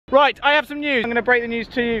Right, I have some news. I'm going to break the news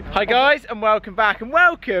to you. Hi guys, and welcome back, and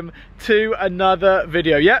welcome to another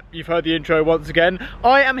video. Yep, you've heard the intro once again.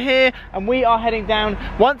 I am here, and we are heading down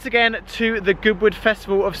once again to the Goodwood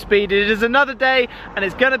Festival of Speed. It is another day, and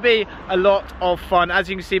it's going to be a lot of fun. As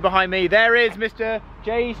you can see behind me, there is Mr.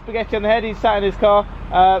 J Spaghetti on the head. He's sat in his car.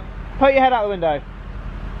 Put your head out the window.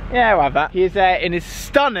 Yeah, we'll have that. He is there in his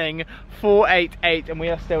stunning 488, and we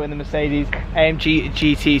are still in the Mercedes AMG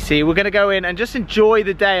GTC. We're going to go in and just enjoy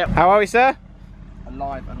the day. How are we, sir?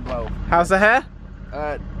 Alive and well. How's the hair?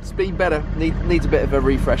 It's been better. Needs a bit of a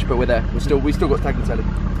refresh, but we're there. We still got tag and telly.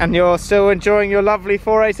 And you're still enjoying your lovely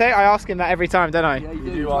 488? I ask him that every time, don't I? Yeah,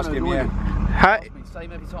 you do ask him, yeah.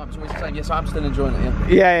 Same every time. It's always the same. Yes, I'm still enjoying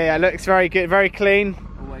it. Yeah. Looks very good, very clean.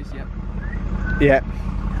 Always, yeah. Yeah.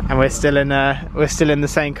 And we're still in the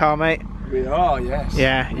same car, mate. We are, yes.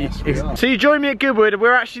 Yeah. Yes, we are. So you joined me at Goodwood.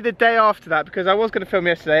 We're actually the day after that because I was going to film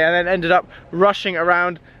yesterday and then ended up rushing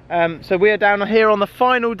around. So we are down here on the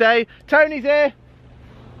final day. Tony's here.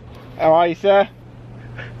 How are you, sir?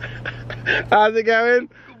 How's it going?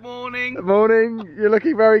 Good morning. Good morning. You're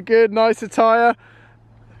looking very good. Nice attire.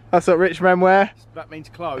 That's what rich men wear. That means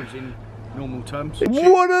clothes in normal terms.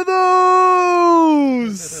 What are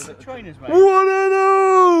those? Trainers, mate. What are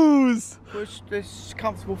those? This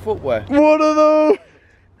comfortable footwear. What are those?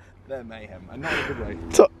 They're mayhem, and not in a good way.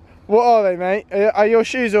 What are they, mate? Are your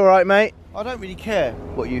shoes all right, mate? I don't really care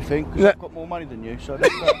what you think, because I've got more money than you, so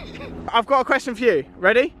don't I've got a question for you.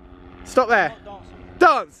 Ready? Stop there.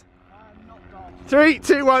 Dance. I'm not dancing. 3,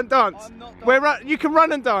 2, 1, dance. I'm not dancing. You can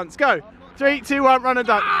run and dance. Go. 3, 2, 1, run and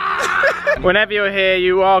dance. Whenever you're here,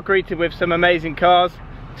 you are greeted with some amazing cars.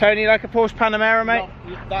 Tony, like a Porsche Panamera, mate?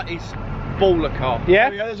 No, that is baller car. Yeah?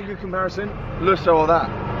 Oh, yeah, there's a good comparison. Lusso or that.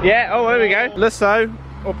 Yeah, oh, there we go. Lusso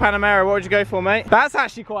or Panamera, what would you go for, mate? That's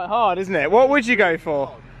actually quite hard, isn't it? What would you go for?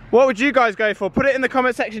 What would you guys go for? Put it in the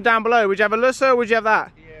comment section down below. Would you have a Lusso or would you have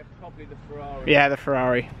that? Yeah, probably the Ferrari. Yeah, the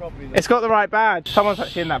Ferrari. Probably the... It's got the right badge. Someone's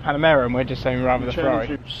actually in that Panamera and we're just saying rather the Ferrari.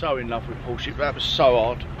 I'm so in love with Porsche. That was so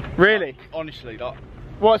hard. Really? Honestly, like...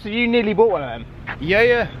 What, so you nearly bought one of them?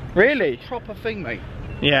 Yeah. Really? Proper thing, mate.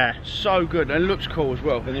 Yeah. So good, and it looks cool as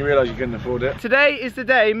well. Then you realise you couldn't afford it. Today is the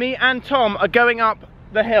day me and Tom are going up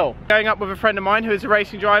the hill. Going up with a friend of mine who is a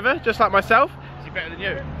racing driver, just like myself. Is he better than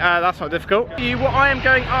you? That's not difficult. What I am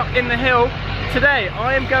going up in the hill today,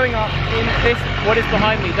 I am going up in this, what is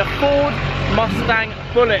behind me, the Ford Mustang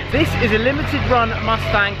Bullitt. This is a limited run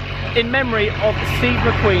Mustang in memory of Steve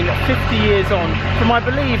McQueen 50 years on from, I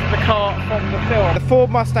believe, the car from the film. The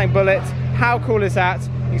Ford Mustang Bullitt, how cool is that?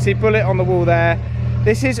 You can see Bullitt on the wall there.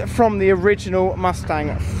 This is from the original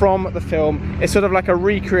Mustang from the film. It's sort of like a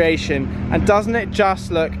recreation, and doesn't it just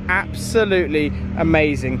look absolutely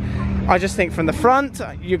amazing? I just think from the front,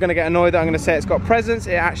 you're going to get annoyed that I'm going to say it's got presence.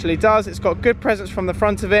 It actually does. It's got good presence from the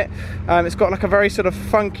front of it. It's got like a very sort of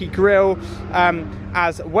funky grille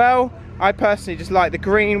as well. I personally just like the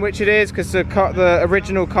green, which it is, because the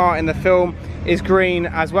original car in the film is green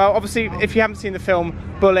as well. Obviously, if you haven't seen the film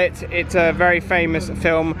Bullitt, it's a very famous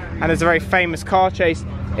film, and there's a very famous car chase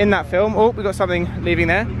in that film. Oh, we've got something leaving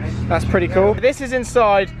there. That's pretty cool. This is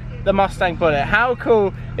inside the Mustang Bullitt. How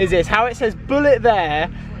cool is this? How it says Bullitt there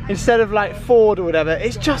instead of like Ford or whatever.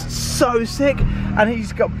 It's just so sick. And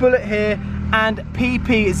he's got Bullitt here and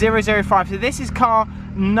PP005. So this is car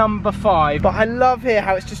number 5. But I love here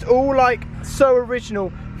how it's just all like so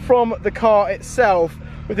original from the car itself,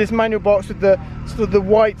 with this manual box with the sort of the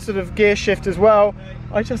white sort of gear shift as well.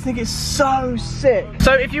 I just think it's so sick.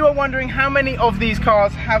 So if you are wondering how many of these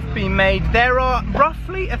cars have been made, there are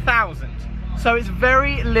roughly 1,000. So it's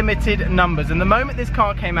very limited numbers, and the moment this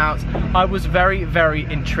car came out, I was very, very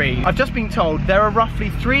intrigued. I've just been told there are roughly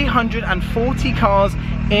 340 cars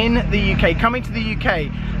in the UK, coming to the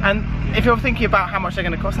UK, and if you're thinking about how much they're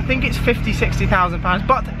going to cost, I think it's £50,000–60,000,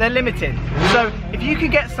 but they're limited. So if you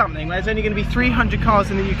can get something where there's only going to be 300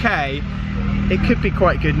 cars in the UK, it could be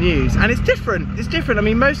quite good news. And it's different. It's different. I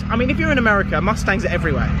mean, if you're in America, Mustangs are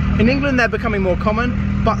everywhere. In England, they're becoming more common,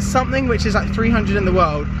 but something which is like 300 in the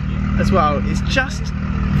world as well is just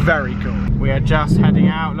very cool. We are just heading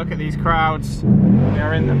out. Look at these crowds. We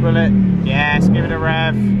are in the Bullitt. Yes, give it a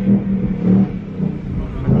rev.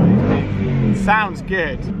 Sounds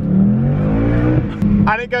good.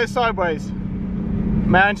 And it goes sideways.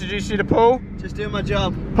 May I introduce you to Paul? Just doing my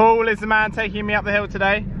job. Paul is the man taking me up the hill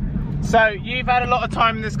today. So you've had a lot of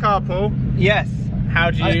time in this car, Paul. Yes. How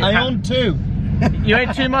do you? I own 2. You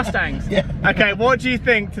own 2 Mustangs? Yeah. Okay, what do you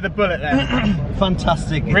think to the Bullitt then?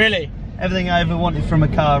 Fantastic. Really? Everything I ever wanted from a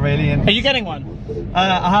car, really. And are you getting one?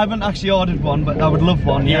 I haven't actually ordered one, but I would love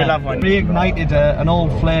one. You would love one. Reignited an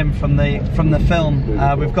old flame from the film.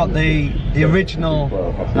 We've got the original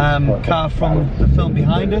car from the film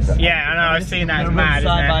behind us. Yeah, I know. I've seen that. It's mad,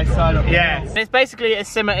 side by side up the yeah. hill. It's basically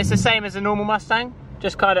it's the same as a normal Mustang,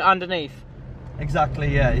 just kind of underneath. Exactly.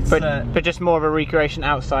 Yeah. It's but just more of a recreation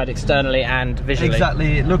outside, externally and visually.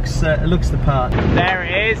 exactly. It looks the part. There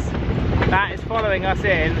it is. That is following us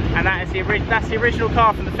in, and that's the original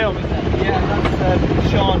car from the film, isn't it? Yeah, that's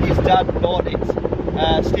Sean. His dad bought it.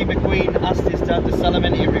 Steve McQueen asked his dad to sell him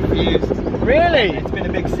and he refused. Really? It's been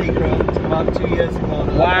a big secret until about 2 years ago.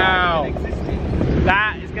 Wow.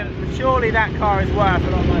 That is going to, surely that car is worth a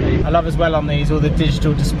lot of money. I love as well on these all the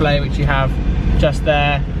digital display which you have just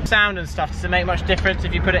there. Sound and stuff, does it make much difference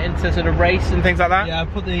if you put it into sort of race and things like that? Yeah, I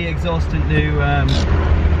put the exhaust into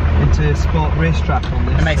sport racetrack on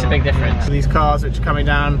this. It makes a big difference. Yeah. These cars which are coming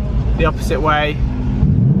down the opposite way,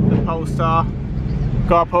 the Polestar.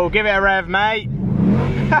 Go on, Paul, give it a rev, mate.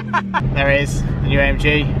 There it is, the new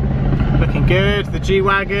AMG. Looking good. The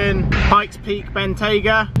G-Wagon, Pikes Peak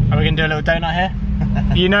Bentayga. Are we gonna do a little donut here?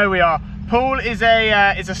 You know we are. Paul is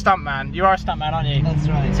a stuntman. You are a stuntman, aren't you? That's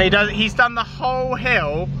right. So he's done the whole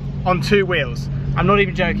hill on 2 wheels. I'm not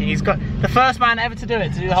even joking. He's got the first man ever to do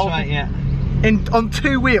it. To do the whole right, yeah. on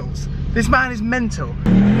 2 wheels. This man is mental.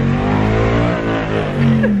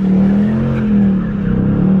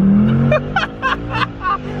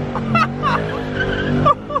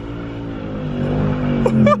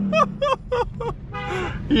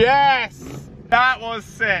 Yes! That was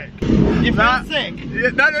sick. You feel sick?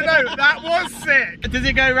 No, that was sick. Does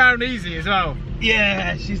it go round easy as well?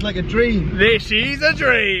 Yeah, she's like a dream. She's a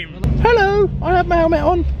dream. Hello, I have my helmet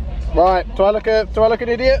on. Right, do I look an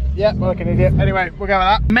idiot? Yeah, I look an idiot. Anyway, we'll go with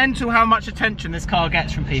that. Mental how much attention this car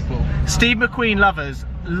gets from people. Steve McQueen lovers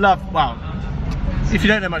well, if you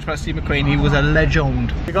don't know much about Steve McQueen, he was a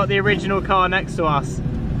legend. We got the original car next to us.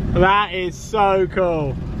 That is so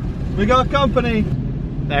cool. We got company.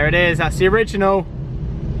 There it is, that's the original.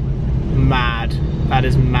 Mad, that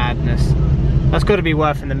is madness. That's got to be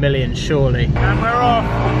worth in the millions, surely. And we're off.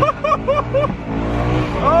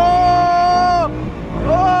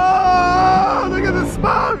 Oh, look at the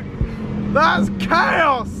smoke. That's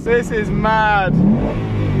chaos. This is mad.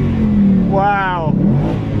 Wow.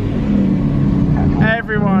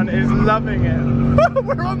 Everyone is loving it.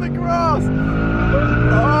 We're on the grass.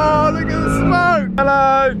 Oh, look at the smoke.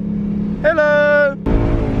 Hello. Hello.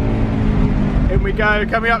 In we go,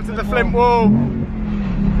 coming up to the Flint Wall.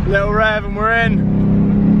 Little rev and we're in.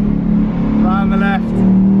 Right on the left.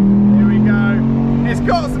 Here we go. It's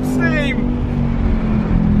got some steam.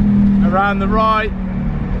 Around the right.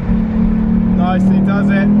 Nicely does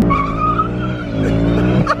it.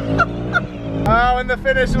 Oh, and the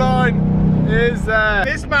finish line is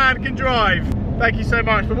this man can drive. Thank you so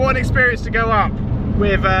much. But what an experience to go up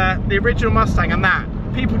with the original Mustang and that.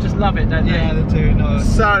 People just love it, don't they? Yeah, they do. No.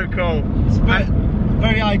 So cool. It's a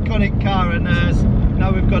very iconic car, and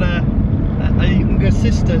now we've got a younger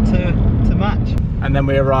sister to match. And then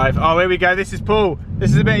we arrive. Oh, here we go. This is Paul.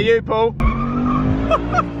 This is a bit of you, Paul.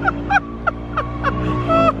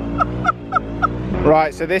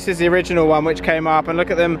 Right, so this is the original one which came up, and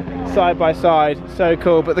look at them side by side. So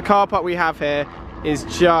cool. But the car park we have here is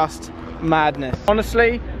just madness.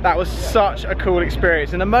 Honestly, that was such a cool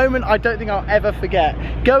experience, and a moment I don't think I'll ever forget.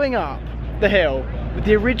 Going up the hill with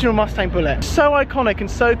the original Mustang Bullitt. So iconic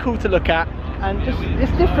and so cool to look at, and just,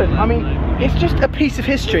 it's different. I mean, it's just a piece of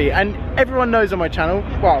history, and everyone knows on my channel,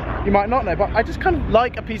 well, you might not know, but I just kind of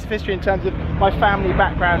like a piece of history in terms of my family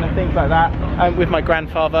background and things like that, with my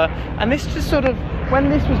grandfather. And this just sort of,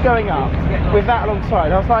 when this was going up with that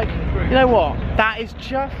alongside, I was like, you know what, that is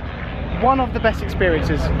just one of the best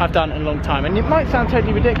experiences I've done in a long time. And it might sound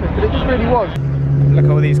totally ridiculous, but it just really was. Look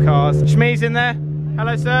at all these cars. Shmee's in there.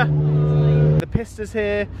 Hello, sir. The Pista's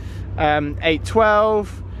here.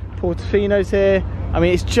 812. Portofino's here. I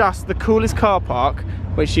mean, it's just the coolest car park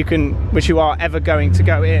which you are ever going to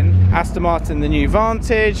go in. Aston Martin, the new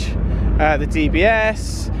Vantage, the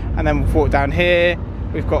DBS, and then we'll walk down here.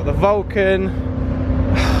 We've got the Vulcan.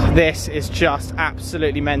 This is just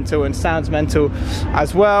absolutely mental and sounds mental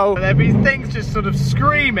as well. There'll be things just sort of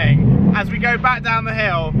screaming as we go back down the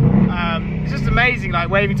hill. It's just amazing, like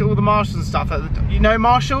waving to all the marshals and stuff. You know,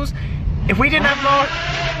 marshals, if we didn't have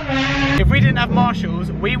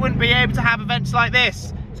marshals, we wouldn't be able to have events like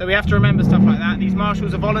this. So we have to remember stuff like that. These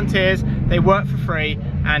marshals are volunteers, they work for free,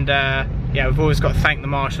 and yeah, we've always got to thank the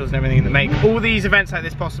marshals and everything that make all these events like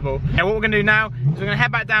this possible. Now what we're going to do now is we're going to head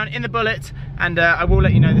back down in the Bullitt, and I will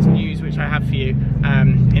let you know this news which I have for you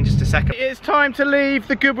in just a second. It's time to leave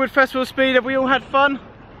the Goodwood Festival of Speed. Have we all had fun?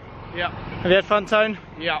 Yeah. Have you had fun, Tone?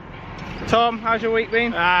 Yeah. Tom, how's your week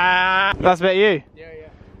been? That's about you. Yeah.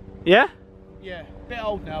 Yeah? Yeah. Bit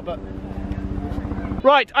old now, but.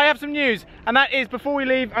 Right, I have some news, and that is, before we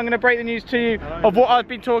leave, I'm going to break the news to you of what I've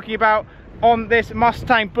been talking about on this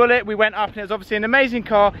Mustang Bullitt. We went up and it was obviously an amazing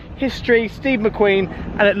car, history, Steve McQueen,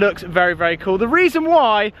 and it looks very, very cool. The reason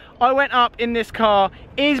why I went up in this car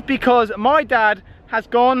is because my dad has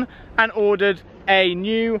gone and ordered a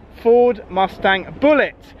new Ford Mustang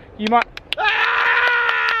Bullitt. You might...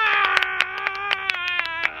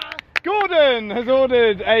 Gordon has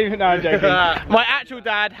ordered a... No, I'm joking. My actual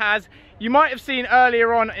dad has. You might have seen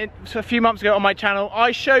earlier on, a few months ago on my channel,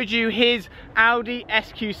 I showed you his Audi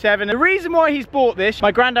SQ7. The reason why he's bought this,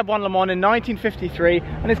 my granddad won Le Mans in 1953,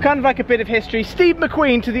 and it's kind of like a bit of history. Steve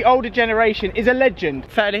McQueen, to the older generation, is a legend.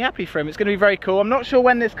 Fairly happy for him. It's going to be very cool. I'm not sure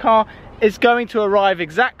when this car is going to arrive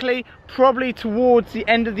exactly, probably towards the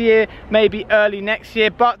end of the year, maybe early next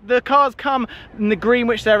year, but the cars come in the green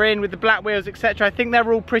which they're in with the black wheels, etc. I think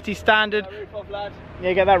they're all pretty standard. Roof off, lad.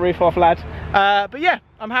 Yeah, get that roof off, lad. But yeah,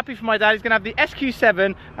 I'm happy for my dad. He's going to have the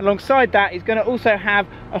SQ7. Alongside that, he's going to also have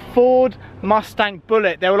a Ford Mustang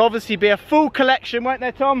Bullitt. There will obviously be a full collection, won't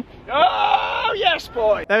there, Tom? Oh, yes,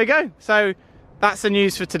 boy. There we go. So that's the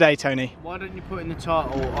news for today, Tony. Why don't you put in the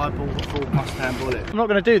title, I bought a Ford Mustang Bullitt? I'm not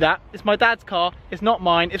going to do that. It's my dad's car. It's not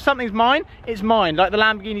mine. If something's mine, it's mine. Like the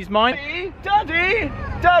Lamborghini's mine.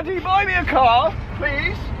 Daddy, buy me a car,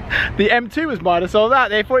 please. The M2 was mine, I sold that.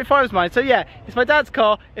 The A45 was mine. So yeah, it's my dad's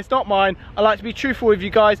car, it's not mine. I like to be truthful with you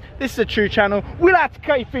guys. This is a true channel. We like to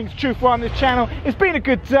keep things truthful on this channel. It's been a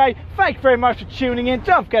good day. Thank you very much for tuning in.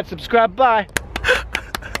 Don't forget to subscribe. Bye.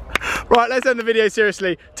 Right, let's end the video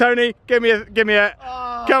seriously. Tony, give me a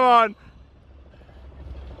come on.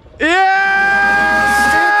 Yeah!